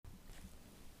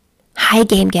Hi,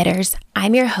 Game Getters.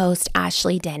 I'm your host,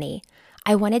 Ashley Denny.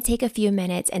 I want to take a few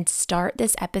minutes and start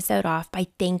this episode off by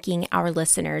thanking our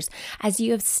listeners as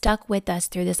you have stuck with us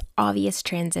through this obvious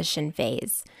transition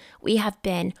phase. We have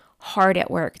been hard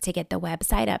at work to get the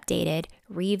website updated,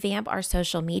 revamp our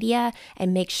social media,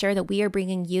 and make sure that we are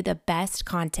bringing you the best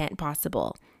content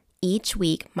possible. Each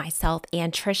week, myself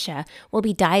and Trisha will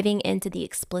be diving into the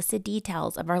explicit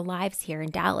details of our lives here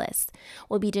in Dallas.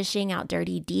 We'll be dishing out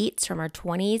dirty deets from our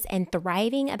 20s and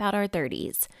thriving about our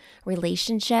 30s.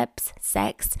 Relationships,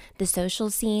 sex, the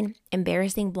social scene,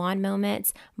 embarrassing blonde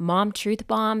moments, mom truth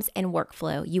bombs, and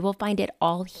workflow. You will find it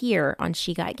all here on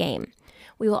She Got Game.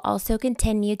 We will also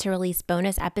continue to release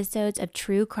bonus episodes of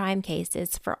true crime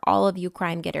cases for all of you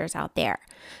crime getters out there.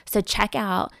 So check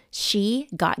out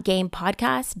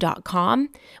shegotgamepodcast.com.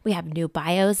 We have new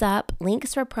bios up,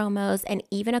 links for promos, and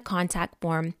even a contact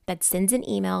form that sends an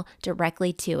email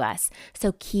directly to us.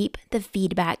 So keep the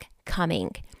feedback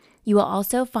coming. You will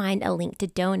also find a link to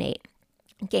donate.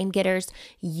 Game getters,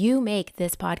 you make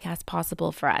this podcast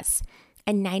possible for us.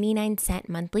 A 99-cent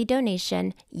monthly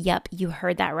donation, yep, you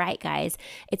heard that right, guys.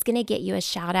 It's going to get you a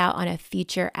shout out on a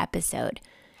future episode.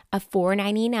 A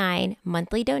 $4.99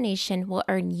 monthly donation will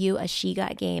earn you a She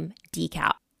Got Game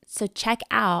decal. So check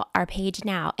out our page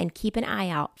now and keep an eye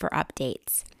out for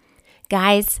updates.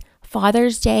 Guys,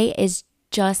 Father's Day is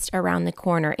just around the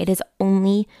corner. It is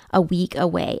only a week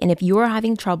away. And if you are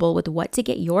having trouble with what to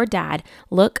get your dad,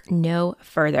 look no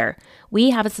further.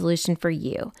 We have a solution for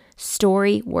you.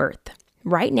 StoryWorth.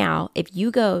 Right now, if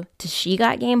you go to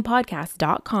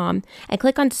shegotgamepodcast.com and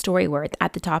click on StoryWorth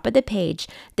at the top of the page,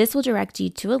 this will direct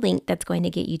you to a link that's going to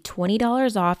get you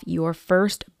 $20 off your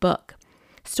first book.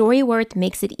 StoryWorth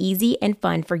makes it easy and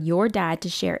fun for your dad to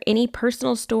share any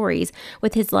personal stories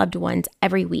with his loved ones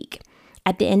every week.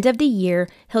 At the end of the year,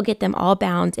 he'll get them all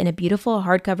bound in a beautiful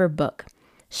hardcover book.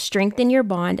 Strengthen your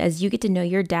bond as you get to know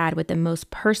your dad with the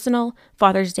most personal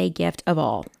Father's Day gift of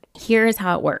all. Here is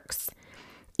how it works.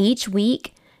 Each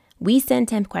week, we send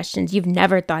him questions you've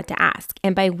never thought to ask.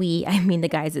 And by we, I mean the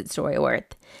guys at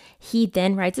StoryWorth. He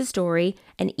then writes a story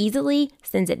and easily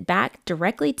sends it back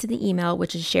directly to the email,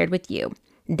 which is shared with you.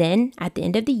 Then, at the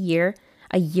end of the year,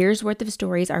 a year's worth of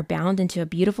stories are bound into a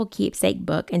beautiful keepsake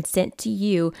book and sent to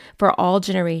you for all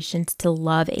generations to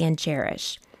love and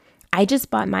cherish. I just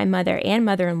bought my mother and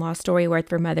mother-in-law StoryWorth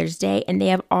for Mother's Day, and they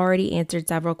have already answered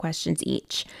several questions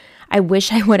each. I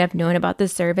wish I would have known about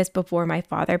this service before my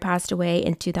father passed away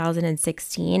in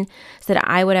 2016 so that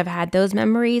I would have had those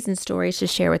memories and stories to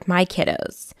share with my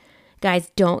kiddos.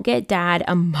 Guys, don't get dad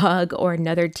a mug or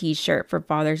another t-shirt for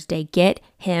Father's Day. Get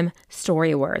him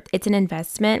StoryWorth. It's an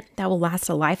investment that will last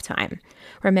a lifetime.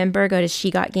 Remember, go to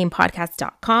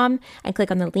shegotgamepodcast.com and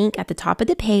click on the link at the top of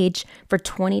the page for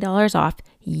 $20 off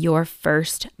your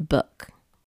first book.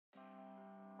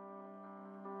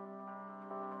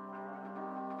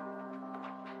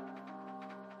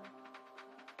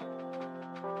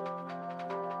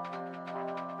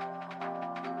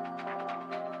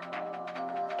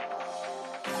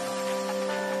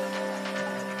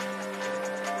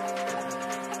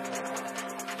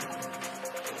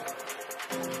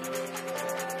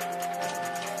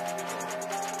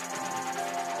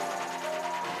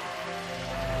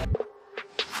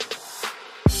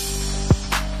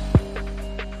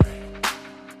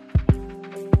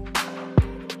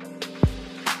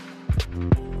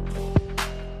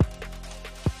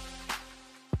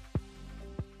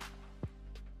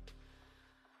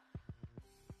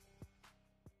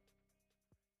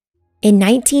 In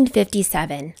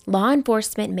 1957, law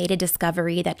enforcement made a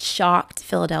discovery that shocked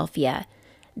Philadelphia.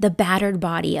 The battered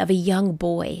body of a young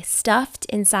boy stuffed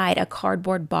inside a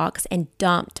cardboard box and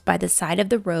dumped by the side of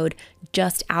the road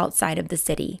just outside of the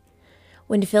city.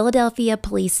 When Philadelphia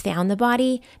police found the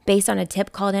body, based on a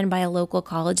tip called in by a local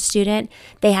college student,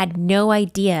 they had no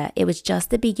idea it was just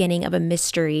the beginning of a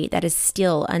mystery that is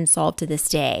still unsolved to this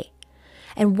day.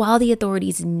 And while the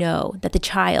authorities know that the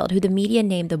child, who the media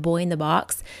named the boy in the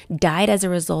box, died as a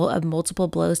result of multiple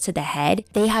blows to the head,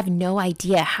 they have no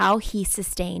idea how he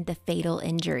sustained the fatal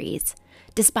injuries.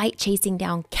 Despite chasing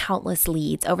down countless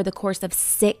leads over the course of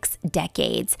 6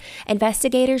 decades,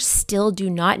 investigators still do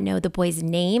not know the boy's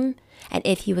name and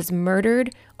if he was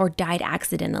murdered or died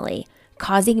accidentally,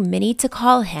 causing many to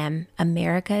call him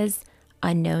America's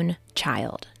unknown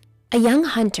child. A young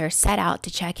hunter set out to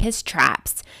check his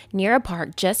traps near a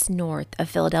park just north of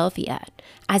Philadelphia.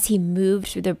 As he moved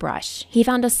through the brush, he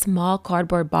found a small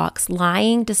cardboard box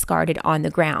lying discarded on the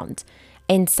ground.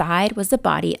 Inside was the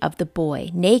body of the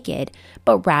boy, naked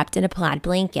but wrapped in a plaid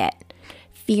blanket.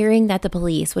 Fearing that the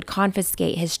police would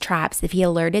confiscate his traps if he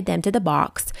alerted them to the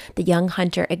box, the young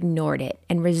hunter ignored it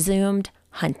and resumed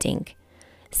hunting.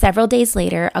 Several days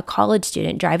later, a college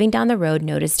student driving down the road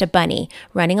noticed a bunny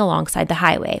running alongside the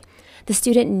highway. The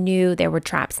student knew there were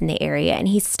traps in the area, and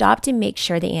he stopped to make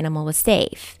sure the animal was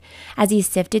safe. As he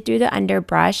sifted through the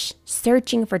underbrush,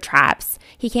 searching for traps,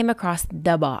 he came across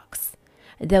the box.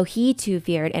 Though he too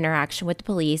feared interaction with the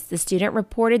police, the student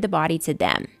reported the body to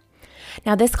them.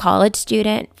 Now, this college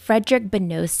student, Frederick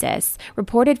Benosis,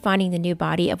 reported finding the new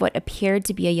body of what appeared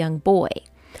to be a young boy,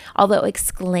 although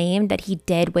exclaimed that he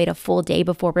did wait a full day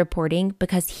before reporting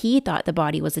because he thought the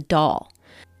body was a doll.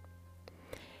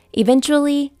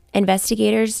 Eventually,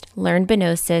 investigators learned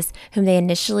Benosis, whom they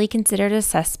initially considered a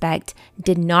suspect,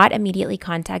 did not immediately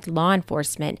contact law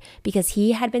enforcement because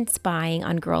he had been spying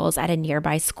on girls at a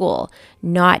nearby school,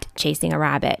 not chasing a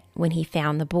rabbit, when he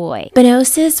found the boy.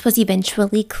 Benosis was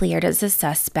eventually cleared as a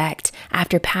suspect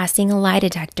after passing a lie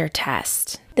detector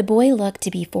test. The boy looked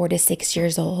to be 4 to 6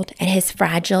 years old, and his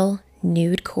fragile,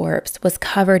 nude corpse was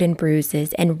covered in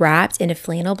bruises and wrapped in a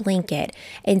flannel blanket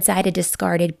inside a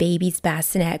discarded baby's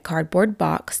bassinet cardboard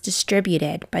box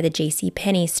distributed by the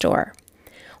JCPenney store.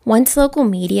 Once local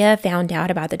media found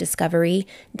out about the discovery,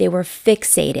 they were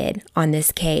fixated on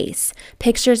this case.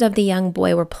 Pictures of the young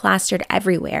boy were plastered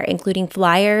everywhere, including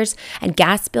flyers and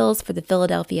gas bills for the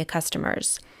Philadelphia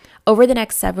customers. Over the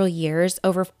next several years,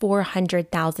 over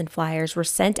 400,000 flyers were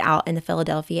sent out in the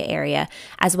Philadelphia area,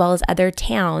 as well as other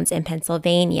towns in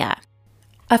Pennsylvania.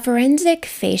 A forensic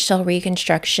facial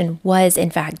reconstruction was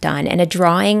in fact done, and a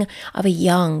drawing of a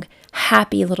young,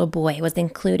 happy little boy was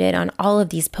included on all of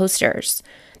these posters.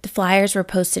 The flyers were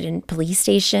posted in police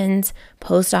stations,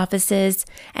 post offices,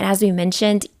 and as we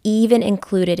mentioned, even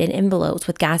included in envelopes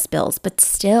with gas bills, but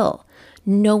still,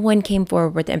 no one came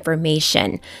forward with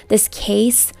information. This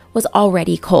case was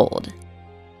already cold.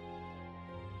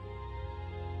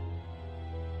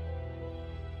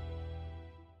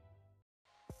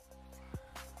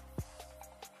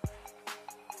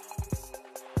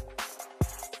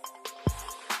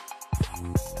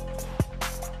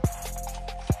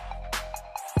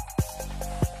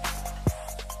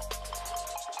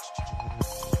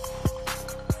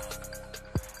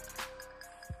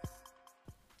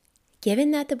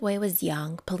 Given that the boy was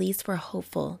young, police were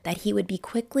hopeful that he would be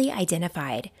quickly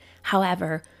identified.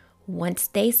 However, once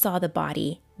they saw the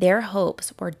body, their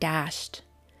hopes were dashed.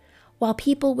 While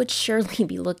people would surely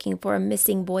be looking for a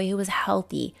missing boy who was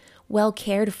healthy, well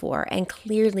cared for, and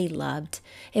clearly loved,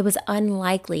 it was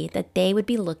unlikely that they would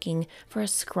be looking for a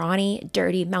scrawny,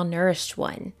 dirty, malnourished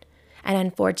one. And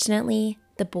unfortunately,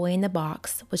 the boy in the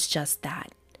box was just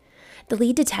that. The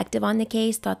lead detective on the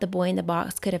case thought the boy in the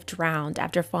box could have drowned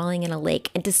after falling in a lake,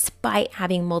 and despite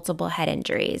having multiple head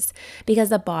injuries, because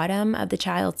the bottom of the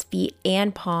child's feet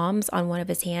and palms on one of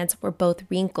his hands were both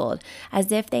wrinkled, as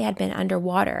if they had been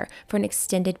underwater for an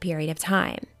extended period of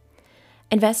time.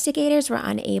 Investigators were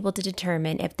unable to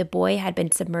determine if the boy had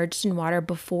been submerged in water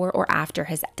before or after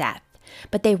his death,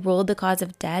 but they ruled the cause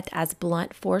of death as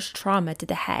blunt force trauma to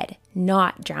the head,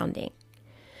 not drowning.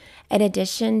 In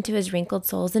addition to his wrinkled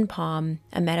soles and palm,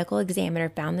 a medical examiner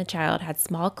found the child had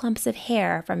small clumps of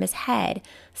hair from his head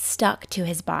stuck to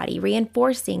his body,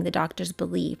 reinforcing the doctor's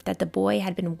belief that the boy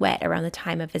had been wet around the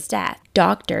time of his death.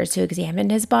 Doctors who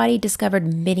examined his body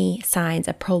discovered many signs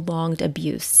of prolonged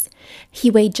abuse. He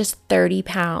weighed just 30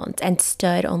 pounds and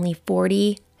stood only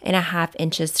 40.5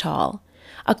 inches tall.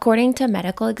 According to a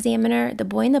medical examiner, the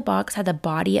boy in the box had the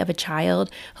body of a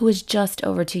child who was just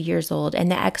over 2 years old,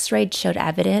 and the x-ray showed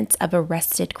evidence of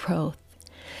arrested growth.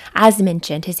 As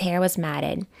mentioned, his hair was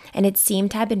matted, and it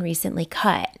seemed to have been recently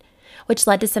cut, which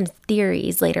led to some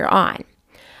theories later on,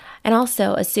 and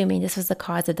also assuming this was the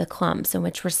cause of the clumps in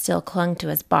which were still clung to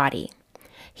his body.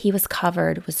 He was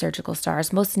covered with surgical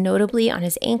scars, most notably on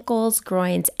his ankles,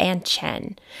 groins, and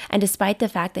chin. And despite the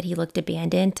fact that he looked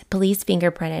abandoned, police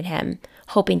fingerprinted him,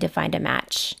 hoping to find a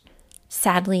match.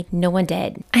 Sadly, no one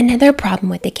did. Another problem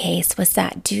with the case was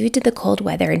that due to the cold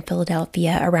weather in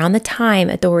Philadelphia around the time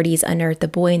authorities unearthed the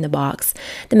boy in the box,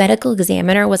 the medical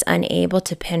examiner was unable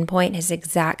to pinpoint his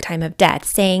exact time of death,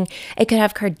 saying it could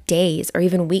have occurred days or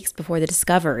even weeks before the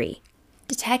discovery.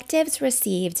 Detectives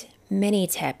received many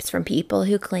tips from people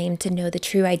who claimed to know the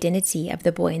true identity of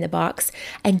the boy in the box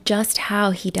and just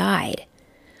how he died.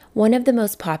 One of the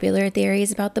most popular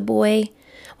theories about the boy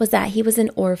was that he was an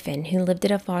orphan who lived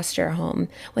at a foster home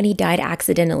when he died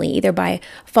accidentally, either by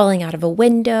falling out of a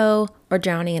window or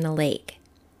drowning in a lake.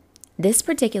 This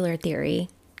particular theory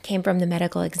came from the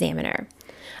medical examiner.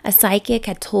 A psychic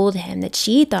had told him that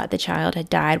she thought the child had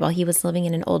died while he was living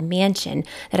in an old mansion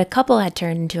that a couple had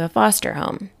turned into a foster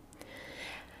home.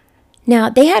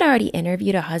 Now, they had already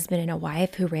interviewed a husband and a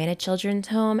wife who ran a children's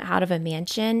home out of a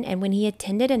mansion, and when he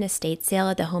attended an estate sale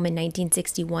at the home in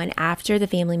 1961 after the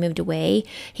family moved away,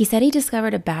 he said he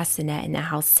discovered a bassinet in the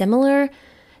house similar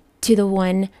to the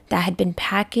one that had been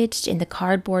packaged in the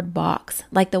cardboard box,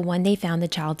 like the one they found the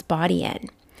child's body in.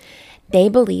 They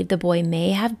believed the boy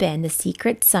may have been the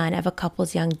secret son of a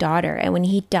couple's young daughter, and when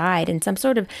he died in some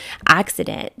sort of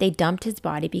accident, they dumped his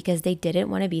body because they didn't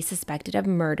want to be suspected of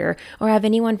murder or have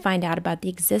anyone find out about the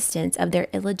existence of their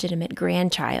illegitimate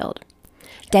grandchild.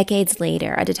 Decades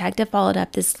later, a detective followed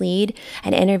up this lead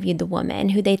and interviewed the woman,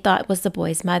 who they thought was the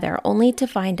boy's mother, only to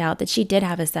find out that she did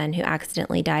have a son who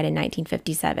accidentally died in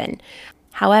 1957.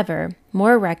 However,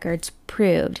 more records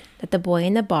proved that the boy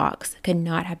in the box could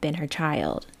not have been her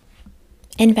child.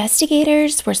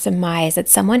 Investigators were surmised that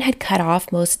someone had cut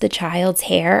off most of the child's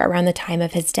hair around the time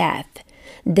of his death.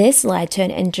 This led to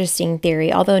an interesting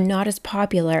theory, although not as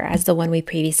popular as the one we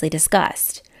previously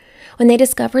discussed. When they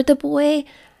discovered the boy,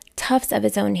 tufts of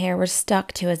his own hair were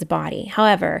stuck to his body.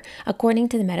 However, according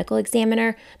to the medical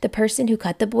examiner, the person who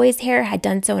cut the boy's hair had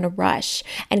done so in a rush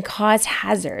and caused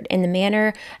hazard in the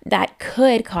manner that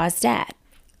could cause death.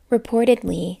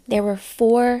 Reportedly, there were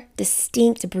 4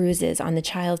 distinct bruises on the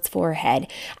child's forehead,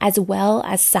 as well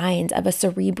as signs of a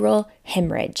cerebral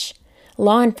hemorrhage.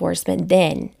 Law enforcement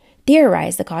then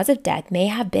theorized the cause of death may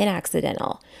have been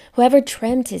accidental. Whoever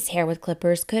trimmed his hair with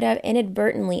clippers could have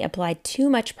inadvertently applied too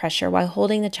much pressure while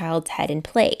holding the child's head in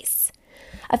place.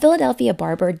 A Philadelphia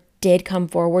barber did come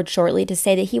forward shortly to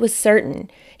say that he was certain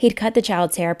he'd cut the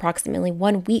child's hair approximately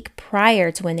 1 week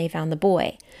prior to when they found the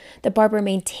boy. The barber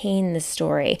maintained the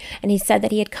story, and he said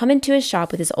that he had come into his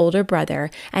shop with his older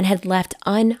brother and had left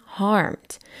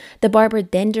unharmed. The barber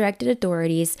then directed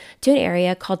authorities to an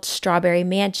area called Strawberry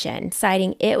Mansion,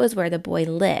 citing it was where the boy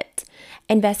lived.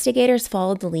 Investigators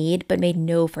followed the lead but made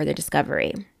no further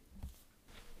discovery.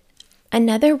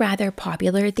 Another rather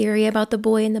popular theory about the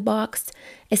boy in the box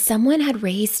is someone had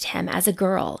raised him as a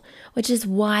girl, which is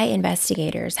why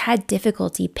investigators had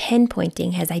difficulty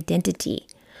pinpointing his identity.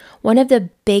 One of the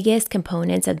biggest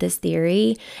components of this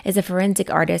theory is a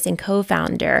forensic artist and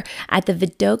co-founder at the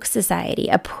Vidocq Society,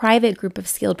 a private group of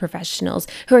skilled professionals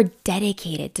who are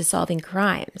dedicated to solving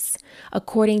crimes.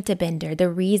 According to Bender, the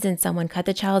reason someone cut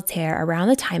the child's hair around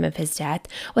the time of his death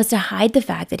was to hide the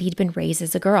fact that he'd been raised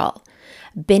as a girl.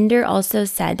 Bender also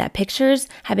said that pictures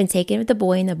have been taken with the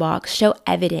boy in the box show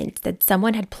evidence that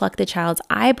someone had plucked the child's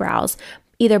eyebrows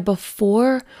either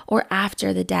before or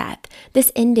after the death.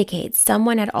 This indicates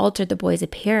someone had altered the boy's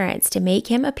appearance to make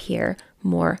him appear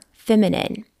more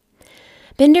feminine.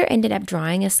 Bender ended up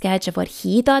drawing a sketch of what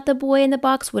he thought the boy in the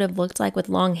box would have looked like with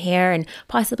long hair and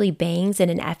possibly bangs in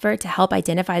an effort to help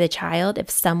identify the child if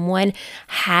someone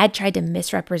had tried to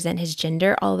misrepresent his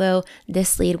gender, although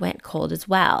this lead went cold as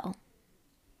well.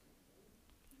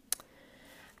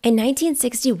 In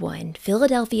 1961,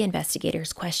 Philadelphia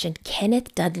investigators questioned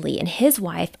Kenneth Dudley and his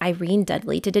wife, Irene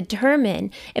Dudley, to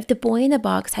determine if the boy in the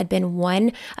box had been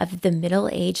one of the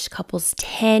middle-aged couple's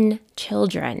 10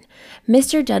 children.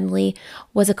 Mr. Dudley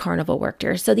was a carnival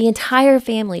worker, so the entire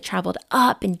family traveled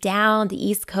up and down the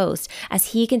East Coast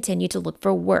as he continued to look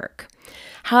for work.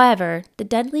 However, the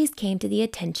Dudleys came to the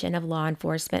attention of law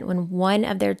enforcement when one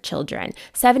of their children,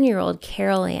 7-year-old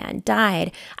Carol Ann,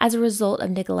 died as a result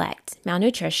of neglect,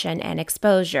 malnutrition, and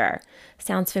exposure.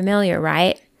 Sounds familiar,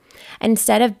 right?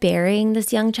 Instead of burying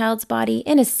this young child's body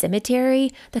in a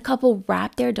cemetery, the couple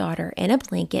wrapped their daughter in a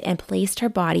blanket and placed her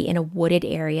body in a wooded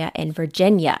area in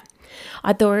Virginia.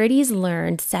 Authorities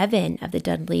learned 7 of the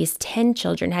Dudleys' 10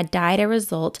 children had died as a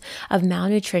result of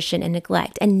malnutrition and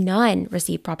neglect, and none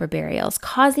received proper burials,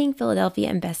 causing Philadelphia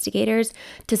investigators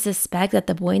to suspect that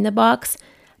the boy in the box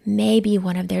may be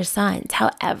one of their sons.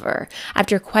 However,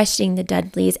 after questioning the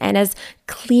Dudleys, and as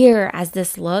clear as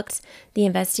this looked, the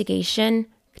investigation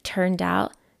turned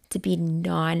out to be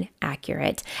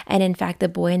non-accurate, and in fact, the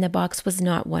boy in the box was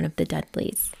not one of the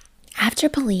Dudleys. After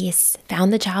police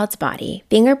found the child's body,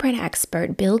 fingerprint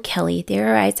expert Bill Kelly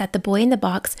theorized that the boy in the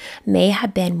box may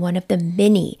have been one of the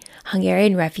many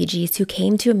Hungarian refugees who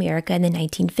came to America in the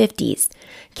 1950s.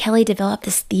 Kelly developed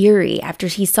this theory after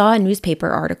he saw a newspaper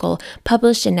article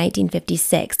published in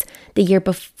 1956, the year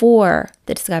before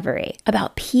the discovery,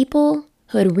 about people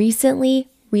who had recently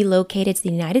relocated to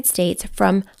the United States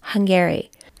from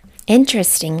Hungary.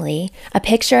 Interestingly, a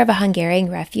picture of a Hungarian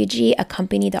refugee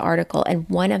accompanied the article, and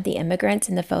one of the immigrants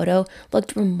in the photo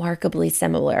looked remarkably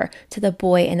similar to the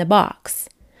boy in the box.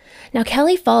 Now,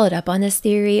 Kelly followed up on this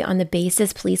theory on the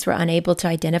basis police were unable to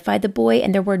identify the boy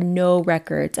and there were no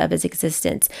records of his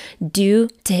existence due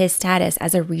to his status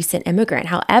as a recent immigrant.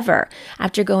 However,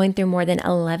 after going through more than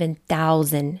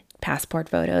 11,000 passport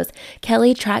photos,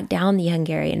 Kelly tracked down the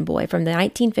Hungarian boy from the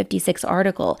 1956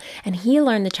 article, and he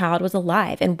learned the child was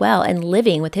alive and well and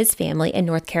living with his family in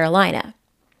North Carolina.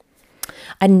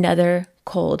 Another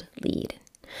cold lead.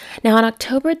 Now, on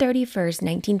October 31st,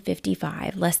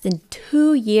 1955, less than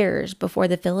 2 years before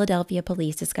the Philadelphia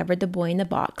police discovered the boy in the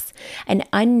box, an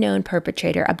unknown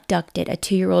perpetrator abducted a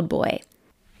 2-year-old boy.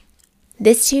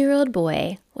 This 2-year-old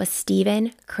boy was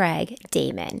Stephen Craig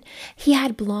Damon. He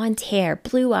had blonde hair,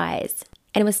 blue eyes,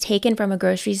 and was taken from a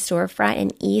grocery storefront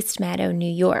in East Meadow, New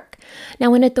York. Now,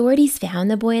 when authorities found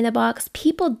the boy in the box,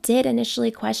 people did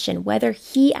initially question whether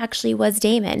he actually was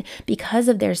Damon because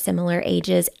of their similar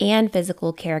ages and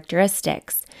physical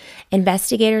characteristics.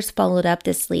 Investigators followed up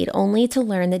this lead only to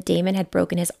learn that Damon had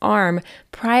broken his arm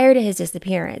prior to his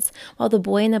disappearance, while the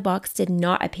boy in the box did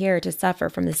not appear to suffer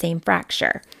from the same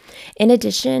fracture. In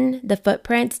addition, the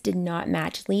footprints did not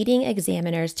match, leading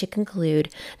examiners to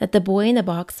conclude that the boy in the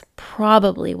box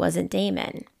probably wasn't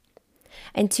Damon.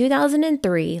 In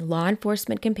 2003, law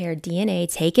enforcement compared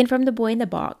DNA taken from the boy in the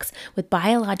box with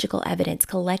biological evidence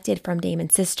collected from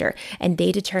Damon's sister, and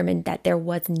they determined that there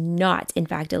was not, in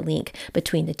fact, a link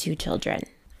between the two children.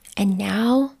 And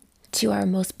now to our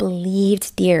most believed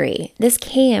theory. This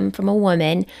came from a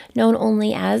woman known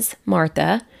only as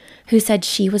Martha, who said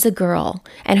she was a girl,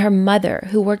 and her mother,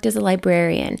 who worked as a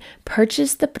librarian,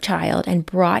 purchased the child and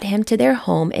brought him to their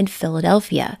home in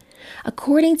Philadelphia.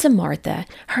 According to Martha,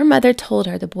 her mother told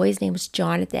her the boy's name was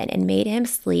Jonathan and made him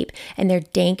sleep in their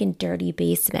dank and dirty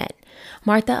basement.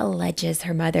 Martha alleges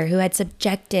her mother, who had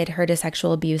subjected her to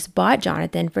sexual abuse, bought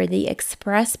Jonathan for the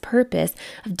express purpose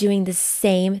of doing the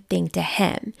same thing to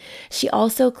him. She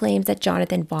also claims that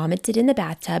Jonathan vomited in the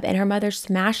bathtub and her mother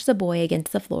smashed the boy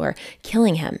against the floor,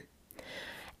 killing him.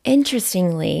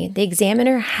 Interestingly, the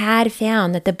examiner had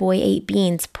found that the boy ate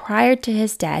beans prior to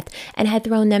his death and had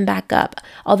thrown them back up,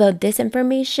 although this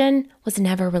information was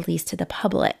never released to the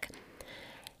public.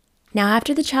 Now,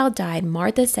 after the child died,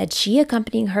 Martha said she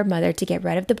accompanied her mother to get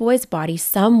rid of the boy's body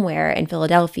somewhere in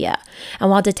Philadelphia. And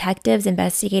while detectives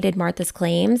investigated Martha's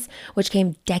claims, which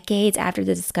came decades after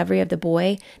the discovery of the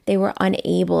boy, they were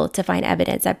unable to find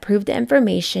evidence that proved the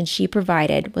information she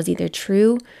provided was either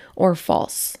true or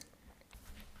false.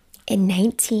 In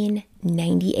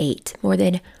 1998, more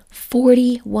than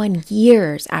 41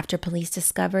 years after police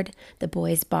discovered the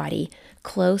boy's body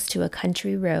close to a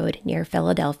country road near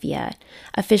Philadelphia,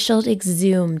 officials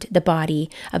exhumed the body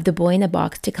of the boy in the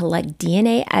box to collect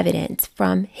DNA evidence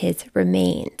from his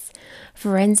remains.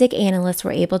 Forensic analysts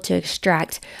were able to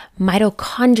extract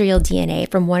mitochondrial DNA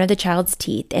from one of the child's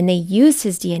teeth, and they used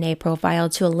his DNA profile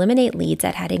to eliminate leads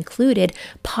that had included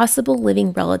possible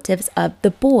living relatives of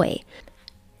the boy.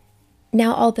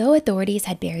 Now, although authorities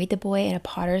had buried the boy in a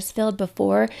potter's field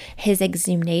before his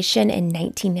exhumation in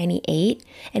 1998,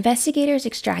 investigators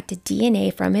extracted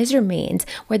DNA from his remains,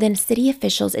 where then city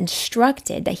officials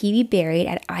instructed that he be buried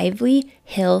at Ivy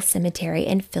Hill Cemetery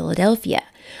in Philadelphia.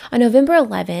 On November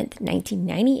 11,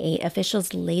 1998,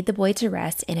 officials laid the boy to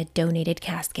rest in a donated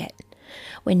casket.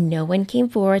 When no one came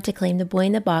forward to claim the boy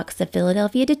in the box, the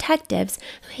Philadelphia detectives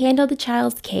who handled the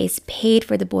child's case paid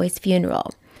for the boy's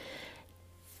funeral.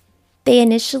 They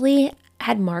initially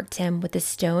had marked him with a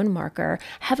stone marker,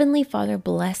 "Heavenly Father,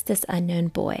 bless this unknown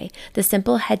boy." The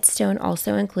simple headstone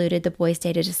also included the boy's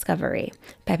date of discovery,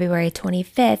 February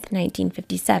 25th,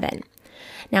 1957.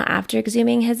 Now, after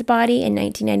exhuming his body in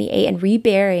 1998 and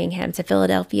reburying him to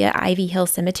Philadelphia Ivy Hill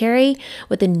Cemetery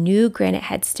with a new granite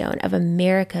headstone of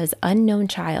America's unknown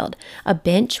child, a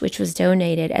bench which was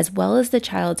donated, as well as the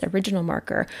child's original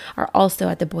marker, are also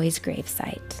at the boy's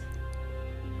gravesite.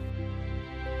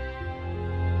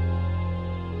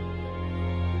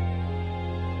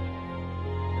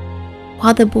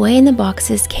 While the boy in the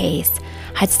box's case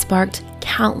had sparked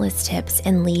countless tips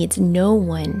and leads, no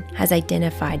one has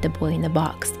identified the boy in the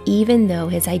box. Even though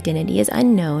his identity is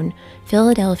unknown,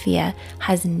 Philadelphia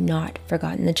has not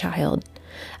forgotten the child.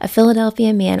 A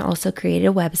Philadelphia man also created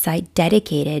a website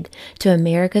dedicated to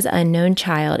America's unknown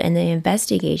child and the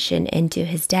investigation into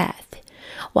his death.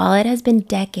 While it has been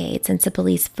decades since the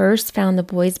police first found the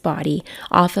boy's body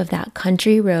off of that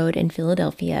country road in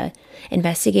Philadelphia,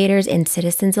 investigators and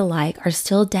citizens alike are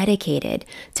still dedicated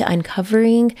to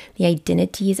uncovering the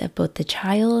identities of both the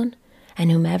child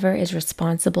and whomever is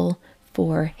responsible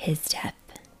for his death.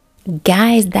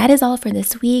 Guys, that is all for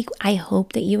this week. I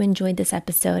hope that you enjoyed this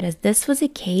episode, as this was a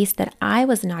case that I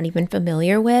was not even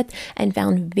familiar with and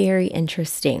found very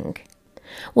interesting.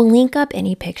 We'll link up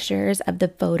any pictures of the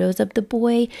photos of the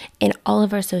boy in all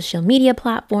of our social media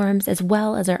platforms, as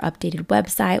well as our updated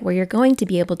website, where you're going to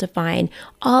be able to find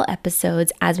all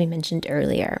episodes as we mentioned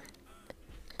earlier.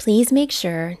 please make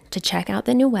sure to check out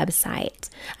the new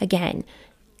website. Again,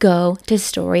 go to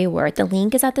Storyworth. The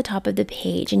link is at the top of the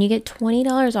page and you get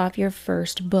 $20 off your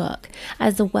first book,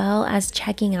 as well as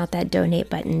checking out that donate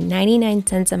button. 99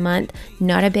 cents a month,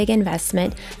 not a big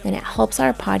investment, and it helps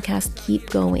our podcast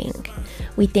keep going.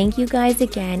 We thank you guys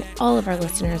again, all of our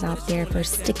listeners out there, for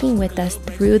sticking with us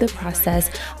through the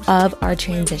process of our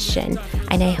transition.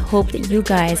 And I hope that you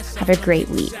guys have a great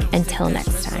week. Until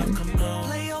next time.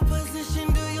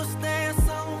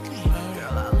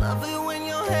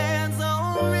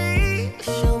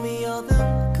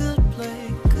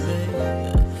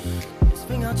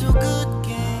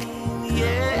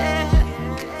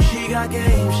 She got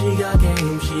game, she got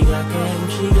game, she got game,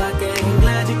 she got game.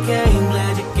 Glad you came,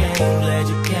 glad you came, glad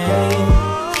you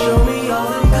came. Show me all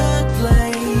the good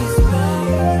plays,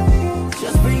 babe.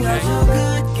 Just bring out your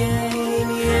good game,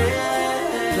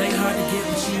 yeah. Play hard to get,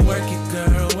 but she work it,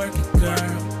 girl, work it,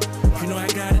 girl. You know I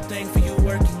got a thing for you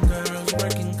working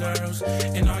girls.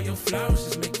 And all your flaws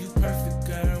just make you perfect,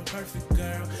 girl, perfect,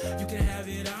 girl. You can have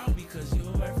it all because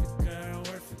you're worth it.